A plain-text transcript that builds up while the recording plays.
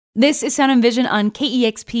This is Sound and Vision on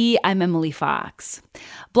KEXP. I'm Emily Fox.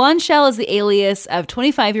 Blondshell is the alias of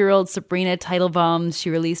 25-year-old Sabrina Teitelbaum. She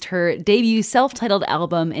released her debut self-titled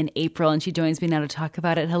album in April, and she joins me now to talk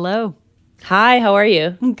about it. Hello. Hi, how are you?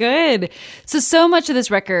 Good. So much of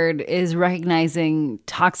this record is recognizing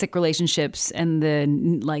toxic relationships and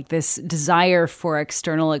this desire for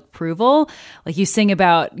external approval. Like you sing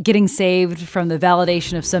about getting saved from the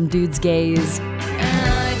validation of some dude's gaze.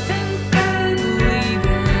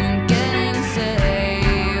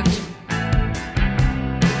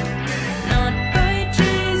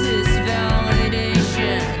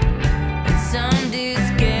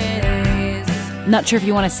 Not sure if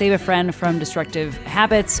you want to save a friend from destructive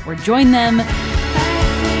habits or join them. Or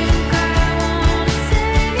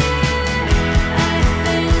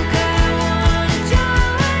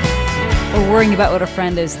worrying about what a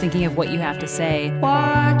friend is thinking of what you have to say.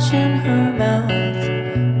 Watching her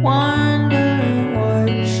mouth, wondering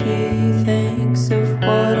what she thinks of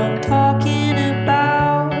what I'm talking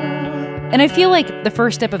about. And I feel like the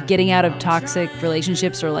first step of getting out of toxic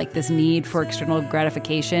relationships or like this need for external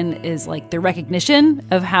gratification is like the recognition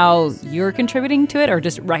of how you're contributing to it, or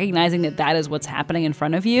just recognizing that that is what's happening in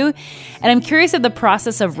front of you. And I'm curious if the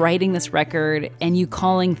process of writing this record and you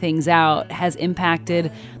calling things out has impacted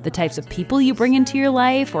the types of people you bring into your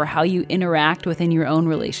life or how you interact within your own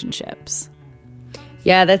relationships.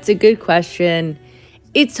 Yeah, that's a good question.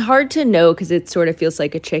 It's hard to know because it sort of feels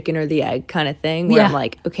like a chicken or the egg kind of thing where I'm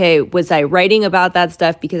like, okay, was I writing about that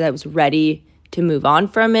stuff because I was ready to move on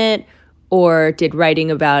from it, or did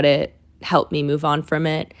writing about it help me move on from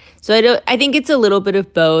it? So I think it's a little bit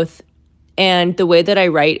of both. And the way that I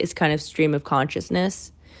write is kind of stream of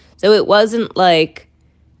consciousness. So it wasn't like,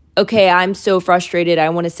 okay, I'm so frustrated, I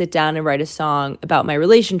want to sit down and write a song about my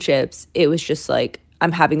relationships. It was just like,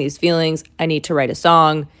 I'm having these feelings, I need to write a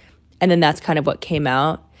song. And then that's kind of what came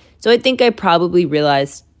out. So I think I probably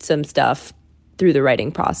realized some stuff through the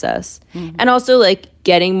writing process. Mm-hmm. And also like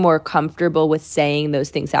getting more comfortable with saying those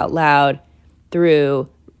things out loud through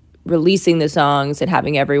releasing the songs and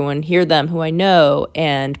having everyone hear them who I know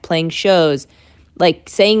and playing shows. Like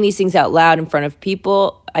saying these things out loud in front of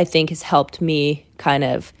people, I think has helped me kind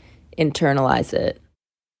of internalize it.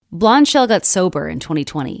 Blondshell got sober in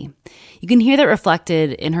 2020. You can hear that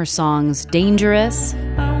reflected in her songs Dangerous,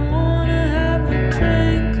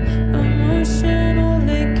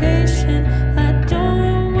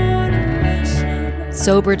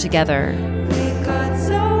 Sober Together, We got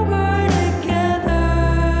sober together,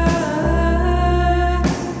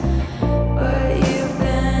 but you've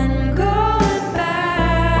been going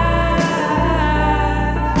back,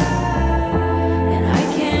 and I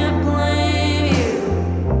can't blame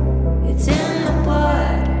you, it's in the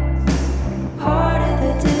blood, part of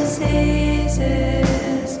the disease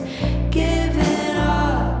is giving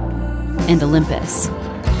up, and Olympus.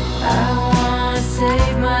 I wanna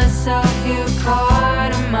save myself, you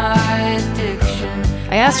part of my addiction.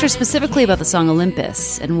 I asked her specifically about the song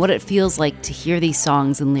Olympus and what it feels like to hear these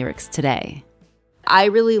songs and lyrics today. I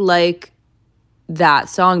really like that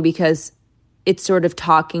song because it's sort of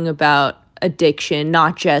talking about addiction,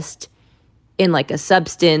 not just in like a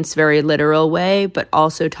substance, very literal way, but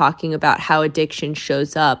also talking about how addiction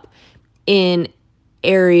shows up in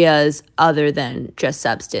areas other than just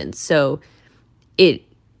substance. So it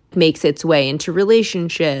makes its way into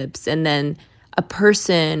relationships, and then a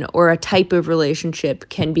person or a type of relationship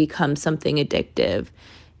can become something addictive.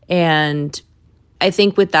 And I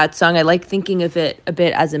think with that song, I like thinking of it a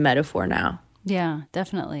bit as a metaphor now. Yeah,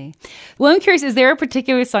 definitely. Well, I'm curious, is there a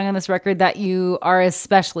particular song on this record that you are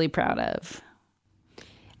especially proud of?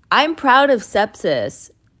 I'm proud of Sepsis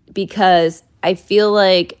because I feel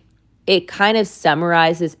like it kind of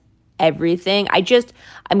summarizes everything.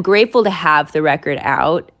 I'm grateful to have the record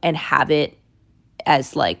out and have it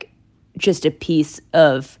as like just a piece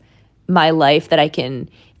of my life that I can,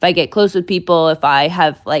 if I get close with people, if I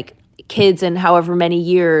have like kids in however many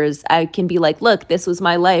years, I can be like, look, this was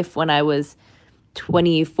my life when I was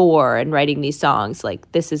 24 and writing these songs.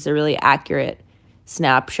 Like, this is a really accurate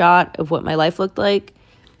snapshot of what my life looked like.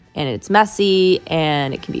 And it's messy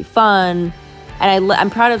and it can be fun. And I'm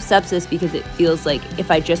proud of Sepsis because it feels like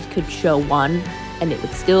if I just could show one and it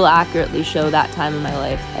would still accurately show that time in my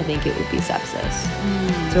life, I think it would be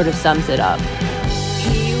Sepsis. Sort of sums it up.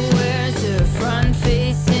 He wears a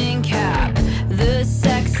front-facing cap. The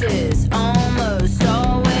sex is almost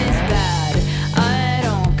always bad. I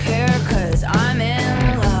don't care 'cause I'm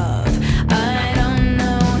in love. I don't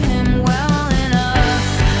know him well enough.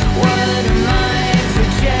 What am I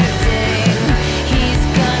projecting? He's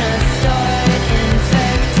gonna start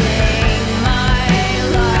infecting my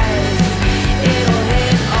life. It'll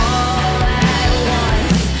hit all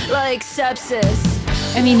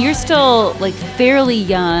sepsis. I mean, you're still like fairly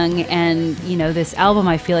young, and this album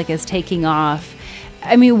I feel like is taking off.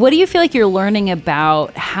 I mean, what do you feel like you're learning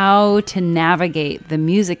about how to navigate the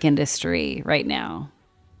music industry right now?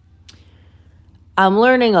 I'm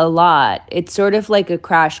learning a lot. It's sort of like a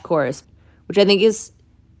crash course, which I think is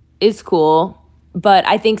cool. But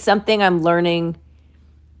I think something I'm learning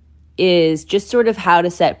is just sort of how to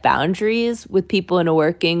set boundaries with people in a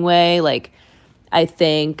working way. Like, I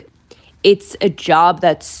think it's a job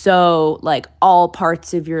that's so, like, all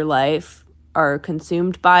parts of your life are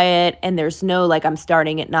consumed by it. And there's no, like, I'm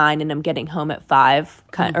starting at 9 and I'm getting home at 5,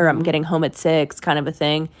 or I'm getting home at 6 kind of a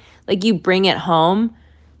thing. Like, you bring it home.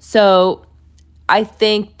 So I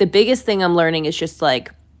think the biggest thing I'm learning is just,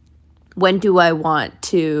 like, when do I want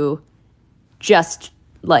to just,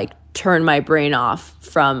 like, turn my brain off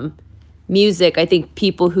from music? I think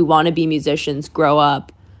people who want to be musicians grow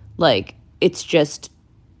up, like, it's just,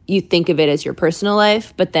 you think of it as your personal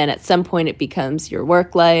life, but then at some point it becomes your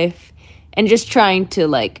work life, and just trying to,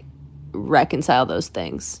 like, reconcile those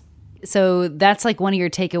things. So that's, like, one of your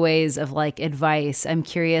takeaways of, like, advice. I'm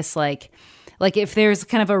curious, like if there's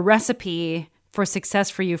kind of a recipe for success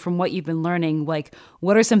for you from what you've been learning, like,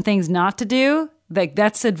 what are some things not to do? Like,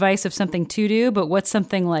 that's advice of something to do, but what's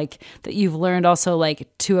something, like, that you've learned also, like,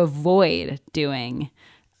 to avoid doing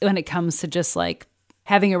when it comes to just, like,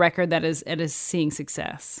 having a record that is seeing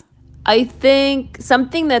success? I think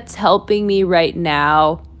something that's helping me right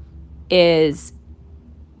now is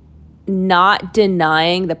not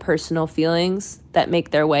denying the personal feelings that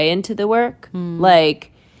make their way into the work.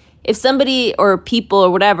 Like, if somebody or people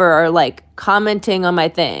or whatever are, like, commenting on my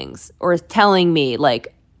things or telling me,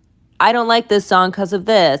 like, I don't like this song because of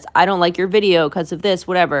this, I don't like your video because of this,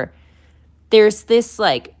 whatever, there's this,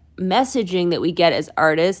 like, messaging that we get as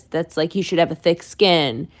artists that's like, you should have a thick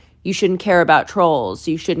skin, you shouldn't care about trolls,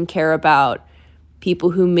 you shouldn't care about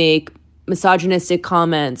people who make misogynistic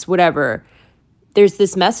comments, whatever. There's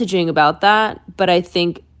this messaging about that, but I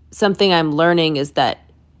think something I'm learning is that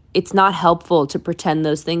it's not helpful to pretend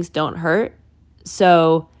those things don't hurt.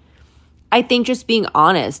 So I think just being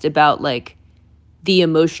honest about, like, the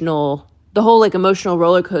whole, like, emotional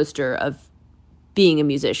roller coaster of being a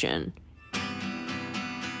musician.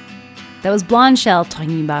 That was Blondshell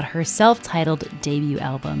talking about her self-titled debut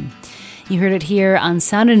album. You heard it here on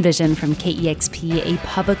Sound and Vision from KEXP, a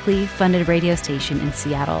publicly funded radio station in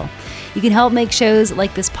Seattle. You can help make shows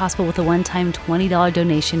like this possible with a one-time $20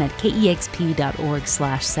 donation at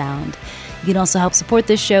kexp.org/sound. You can also help support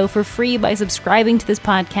this show for free by subscribing to this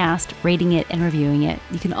podcast, rating it, and reviewing it.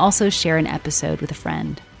 You can also share an episode with a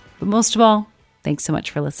friend. But most of all, thanks so much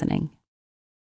for listening.